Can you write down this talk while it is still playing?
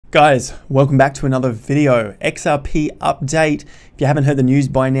Guys, welcome back to another video. XRP update. If you haven't heard the news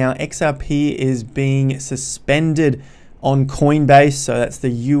by now, XRP is being suspended on Coinbase. So that's the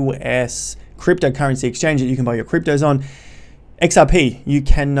US cryptocurrency exchange that you can buy your cryptos on. XRP, you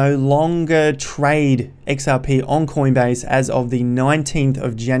can no longer trade XRP on Coinbase as of the 19th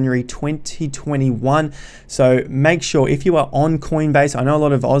of January 2021. So make sure if you are on Coinbase, I know a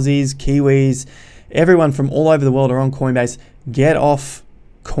lot of Aussies, Kiwis, everyone from all over the world are on Coinbase. Get off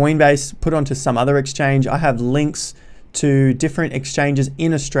Coinbase, put onto some other exchange. I have links to different exchanges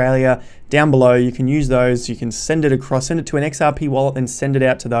in Australia down below. You can use those. You can send it across, send it to an XRP wallet, and send it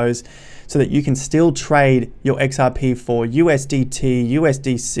out to those so that you can still trade your XRP for USDT,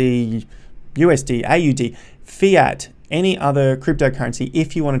 USDC, USD, AUD, fiat, any other cryptocurrency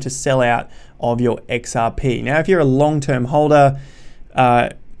if you wanted to sell out of your XRP. Now, if you're a long-term holder, I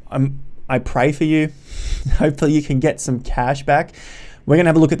pray for you. Hopefully you can get some cash back. We're going to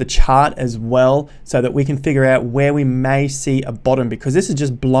have a look at the chart as well so that we can figure out where we may see a bottom, because this is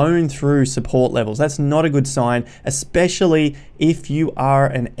just blown through support levels. That's not a good sign, especially if you are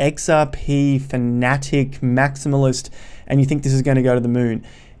an XRP fanatic maximalist and you think this is going to go to the moon.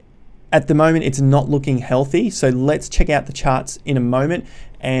 At the moment, it's not looking healthy. So let's check out the charts in a moment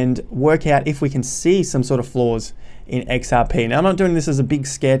and work out if we can see some sort of flaws in XRP. Now, I'm not doing this as a big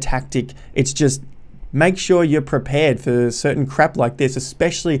scare tactic. It's just make sure you're prepared for certain crap like this,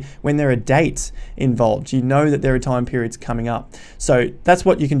 especially when there are dates involved. You know that there are time periods coming up. So that's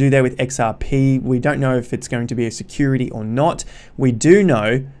what you can do there with XRP. We don't know if it's going to be a security or not. We do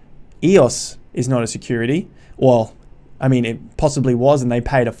know EOS is not a security. Well, I mean, it possibly was and they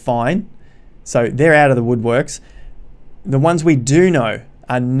paid a fine. So they're out of the woodworks. The ones we do know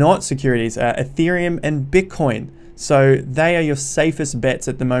are not securities are Ethereum and Bitcoin. So they are your safest bets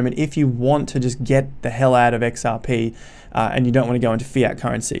at the moment if you want to just get the hell out of XRP and you don't want to go into fiat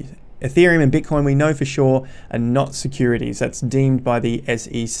currency. Ethereum and Bitcoin, we know for sure, are not securities. That's deemed by the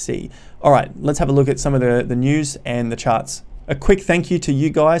SEC. All right, let's have a look at some of the news and the charts. A quick thank you to you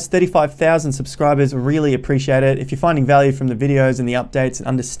guys, 35,000 subscribers, really appreciate it. If you're finding value from the videos and the updates and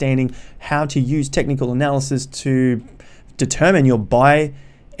understanding how to use technical analysis to determine your buy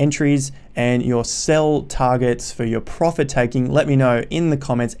entries and your sell targets for your profit taking, let me know in the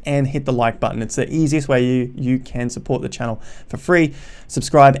comments and hit the like button. It's the easiest way you can support the channel for free.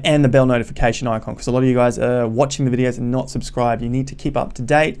 Subscribe and the bell notification icon, because a lot of you guys are watching the videos and not subscribed. You need to keep up to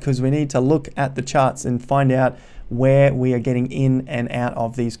date because we need to look at the charts and find out where we are getting in and out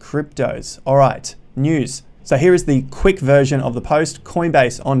of these cryptos. All right, news. So here is the quick version of the post.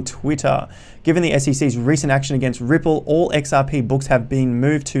 Coinbase on Twitter. Given the SEC's recent action against Ripple, all XRP books have been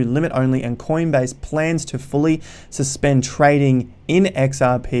moved to limit only, and Coinbase plans to fully suspend trading in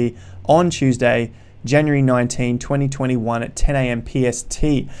XRP on Tuesday, January 19, 2021 at 10 a.m.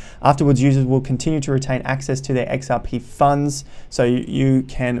 PST. Afterwards, users will continue to retain access to their XRP funds, so you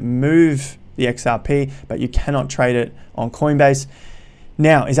can move the XRP, but you cannot trade it on Coinbase.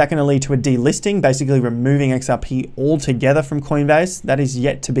 Now, is that going to lead to a delisting, basically removing XRP altogether from Coinbase? That is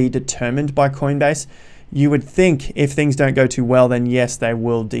yet to be determined by Coinbase. You would think if things don't go too well, then yes, they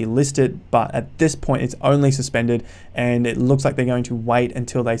will delist it. But at this point, it's only suspended, and it looks like they're going to wait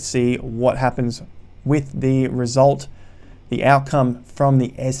until they see what happens with the result, the outcome from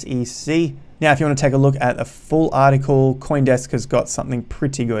the SEC. Now, if you want to take a look at a full article, CoinDesk has got something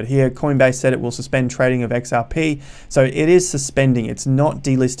pretty good here. Coinbase said it will suspend trading of XRP. So it is suspending. It's not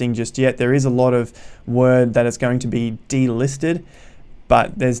delisting just yet. There is a lot of word that it's going to be delisted,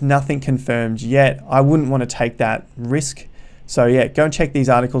 but there's nothing confirmed yet. I wouldn't want to take that risk. So yeah, go and check these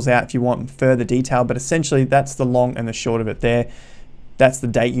articles out if you want further detail. But essentially, that's the long and the short of it there. That's the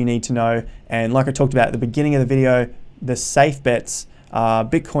date you need to know. And like I talked about at the beginning of the video, the safe bets,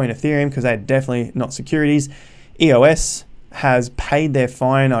 Bitcoin, Ethereum, because they're definitely not securities. EOS has paid their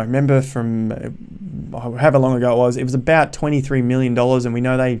fine. I remember from however long ago it was about $23 million, and we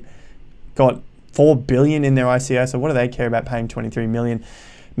know they got $4 billion in their ICO. So what do they care about paying $23 million?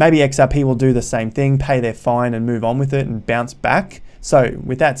 Maybe XRP will do the same thing, pay their fine and move on with it and bounce back. So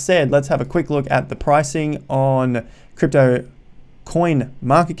with that said, let's have a quick look at the pricing on crypto coin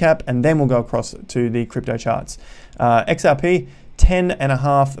market cap, and then we'll go across to the crypto charts. XRP,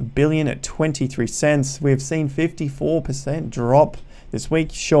 10.5 billion at 23 cents. We've seen 54% drop this week.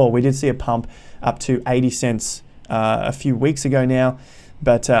 Sure, we did see a pump up to 80 cents a few weeks ago now,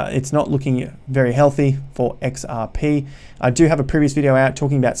 but it's not looking very healthy for XRP. I do have a previous video out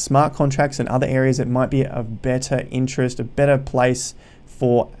talking about smart contracts and other areas that might be of better interest, a better place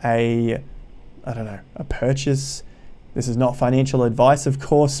for a purchase This is not financial advice, of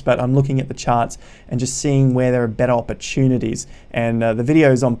course, but I'm looking at the charts and just seeing where there are better opportunities. And the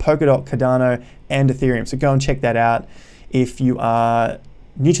video is on Polkadot, Cardano, and Ethereum. So go and check that out if you are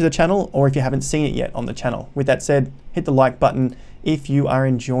new to the channel or if you haven't seen it yet on the channel. With that said, hit the like button if you are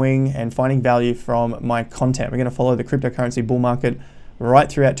enjoying and finding value from my content. We're going to follow the cryptocurrency bull market right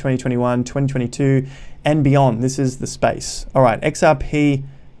throughout 2021, 2022, and beyond. This is the space. All right, XRP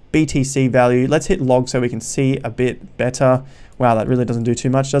BTC value. Let's hit log so we can see a bit better. Wow, that really doesn't do too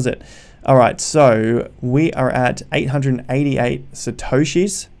much, does it? All right, so we are at 888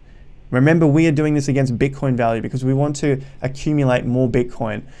 Satoshis. Remember, we are doing this against Bitcoin value because we want to accumulate more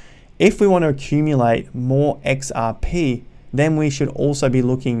Bitcoin. If we want to accumulate more XRP, then we should also be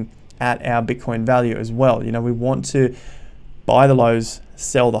looking at our Bitcoin value as well. You know, we want to buy the lows,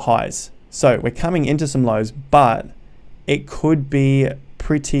 sell the highs. So we're coming into some lows, but it could be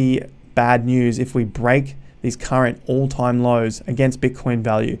pretty bad news if we break these current all-time lows against Bitcoin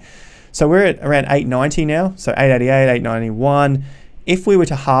value. So we're at around 890 now, so 888, 891. If we were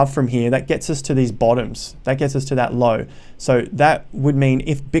to halve from here, that gets us to these bottoms. That gets us to that low. So that would mean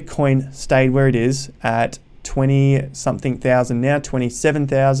if Bitcoin stayed where it is at 20-something thousand now,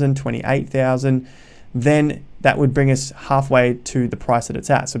 27,000, 28,000, then that would bring us halfway to the price that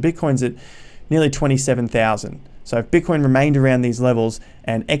it's at. So Bitcoin's at nearly 27,000. So if Bitcoin remained around these levels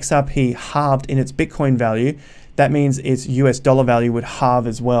and XRP halved in its Bitcoin value, that means its US dollar value would halve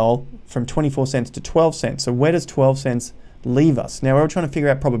as well from 24 cents to 12 cents. So where does 12 cents leave us? Now we're trying to figure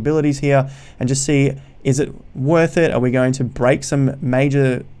out probabilities here and just see, is it worth it? Are we going to break some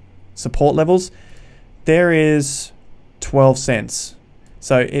major support levels? There is 12 cents.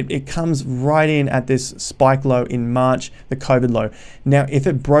 So it comes right in at this spike low in March, the COVID low. Now, if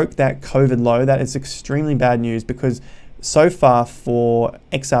it broke that COVID low, that is extremely bad news because so far for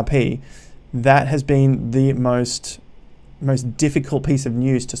XRP, that has been the most difficult piece of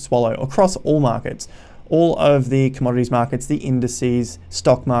news to swallow across all markets. All of the commodities markets, the indices,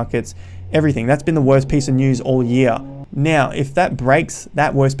 stock markets, everything. That's been the worst piece of news all year. Now, if that breaks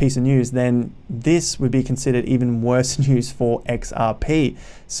that worst piece of news, then this would be considered even worse news for XRP.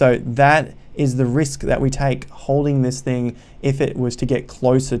 So that is the risk that we take holding this thing if it was to get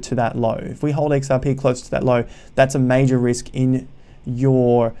closer to that low. If we hold XRP close to that low, that's a major risk in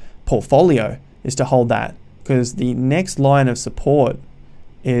your portfolio, is to hold that, because the next line of support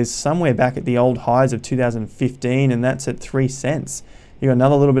is somewhere back at the old highs of 2015, and that's at 3 cents. You got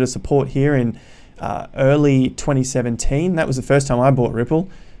another little bit of support here in early 2017. That was the first time I bought Ripple,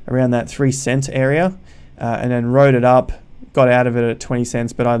 around that 3 cent area, and then rode it up, got out of it at 20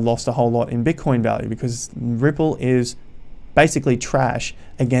 cents, but I lost a whole lot in Bitcoin value because Ripple is basically trash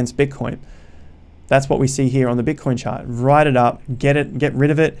against Bitcoin. That's what we see here on the Bitcoin chart. Ride it up, get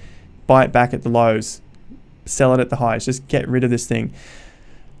rid of it, buy it back at the lows, sell it at the highs, just get rid of this thing.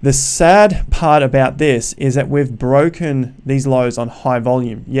 The sad part about this is that we've broken these lows on high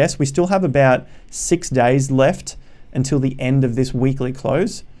volume. Yes, we still have about 6 days left until the end of this weekly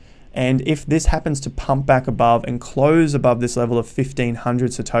close. And if this happens to pump back above and close above this level of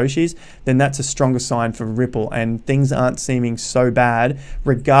 1,500 Satoshis, then that's a stronger sign for Ripple, and things aren't seeming so bad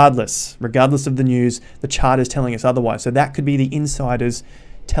regardless of the news. The chart is telling us otherwise. So that could be the insiders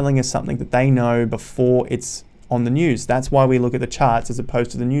telling us something that they know before it's on the news. That's why we look at the charts as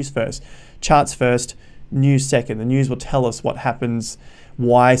opposed to the news first. Charts first, news second. The news will tell us what happens,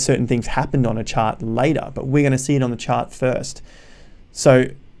 why certain things happened on a chart later, but we're going to see it on the chart first. So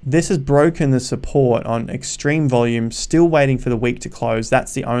this has broken the support on extreme volume, still waiting for the week to close.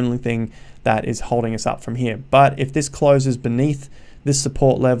 That's the only thing that is holding us up from here. But if this closes beneath this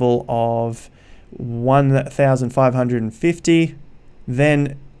support level of 1,550,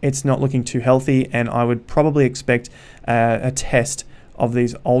 then it's not looking too healthy, and I would probably expect a test of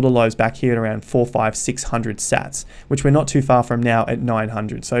these older lows back here at around 400, 500, 600 sats, which we're not too far from now at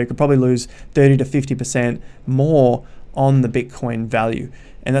 900. So you could probably lose 30 to 50% more on the Bitcoin value.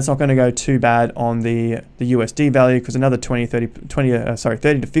 And that's not going to go too bad on the USD value, because another 30 to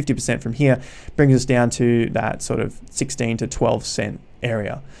 50% from here brings us down to that sort of 16 to 12 cent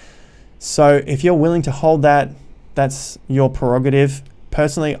area. So if you're willing to hold that, that's your prerogative.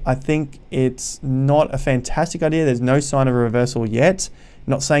 Personally, I think it's not a fantastic idea. There's no sign of a reversal yet.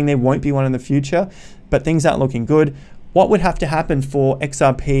 I'm not saying there won't be one in the future, but things aren't looking good. What would have to happen for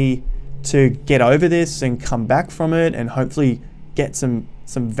XRP to get over this and come back from it and hopefully get some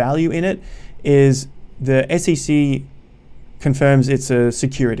value in it is the SEC confirms it's a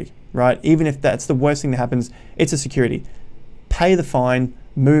security, right? Even if that's the worst thing that happens, it's a security. Pay the fine,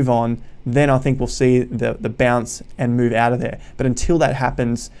 move on. Then I think we'll see the bounce and move out of there. But until that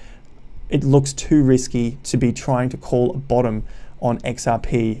happens, it looks too risky to be trying to call a bottom on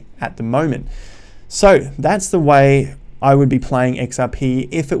XRP at the moment. So that's the way I would be playing XRP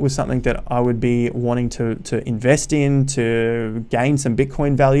if it was something that I would be wanting to invest in, to gain some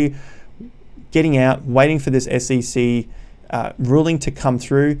Bitcoin value. Getting out, waiting for this SEC ruling to come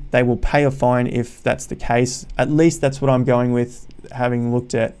through. They will pay a fine if that's the case. At least that's what I'm going with, having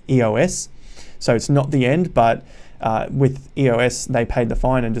looked at EOS. So it's not the end, but with EOS, they paid the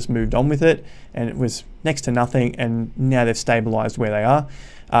fine and just moved on with it. And it was next to nothing. And now they've stabilized where they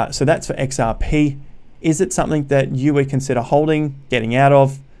are. So that's for XRP. Is it something that you would consider holding, getting out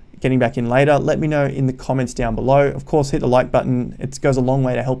of, getting back in later? Let me know in the comments down below. Of course, hit the like button. It goes a long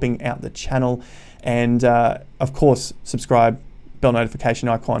way to helping out the channel. And of course, subscribe, bell notification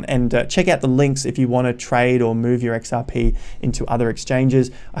icon, and check out the links if you want to trade or move your XRP into other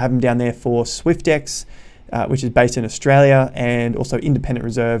exchanges. I have them down there for SwiftX, which is based in Australia, and also Independent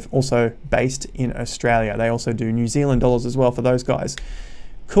Reserve, also based in Australia. They also do New Zealand dollars as well for those guys.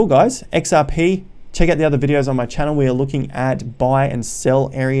 Cool, guys. XRP. Check out the other videos on my channel. We are looking at buy and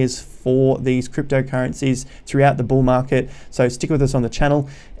sell areas for these cryptocurrencies throughout the bull market. So stick with us on the channel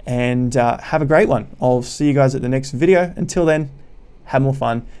and have a great one. I'll see you guys at the next video. Until then, have more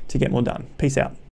fun to get more done. Peace out.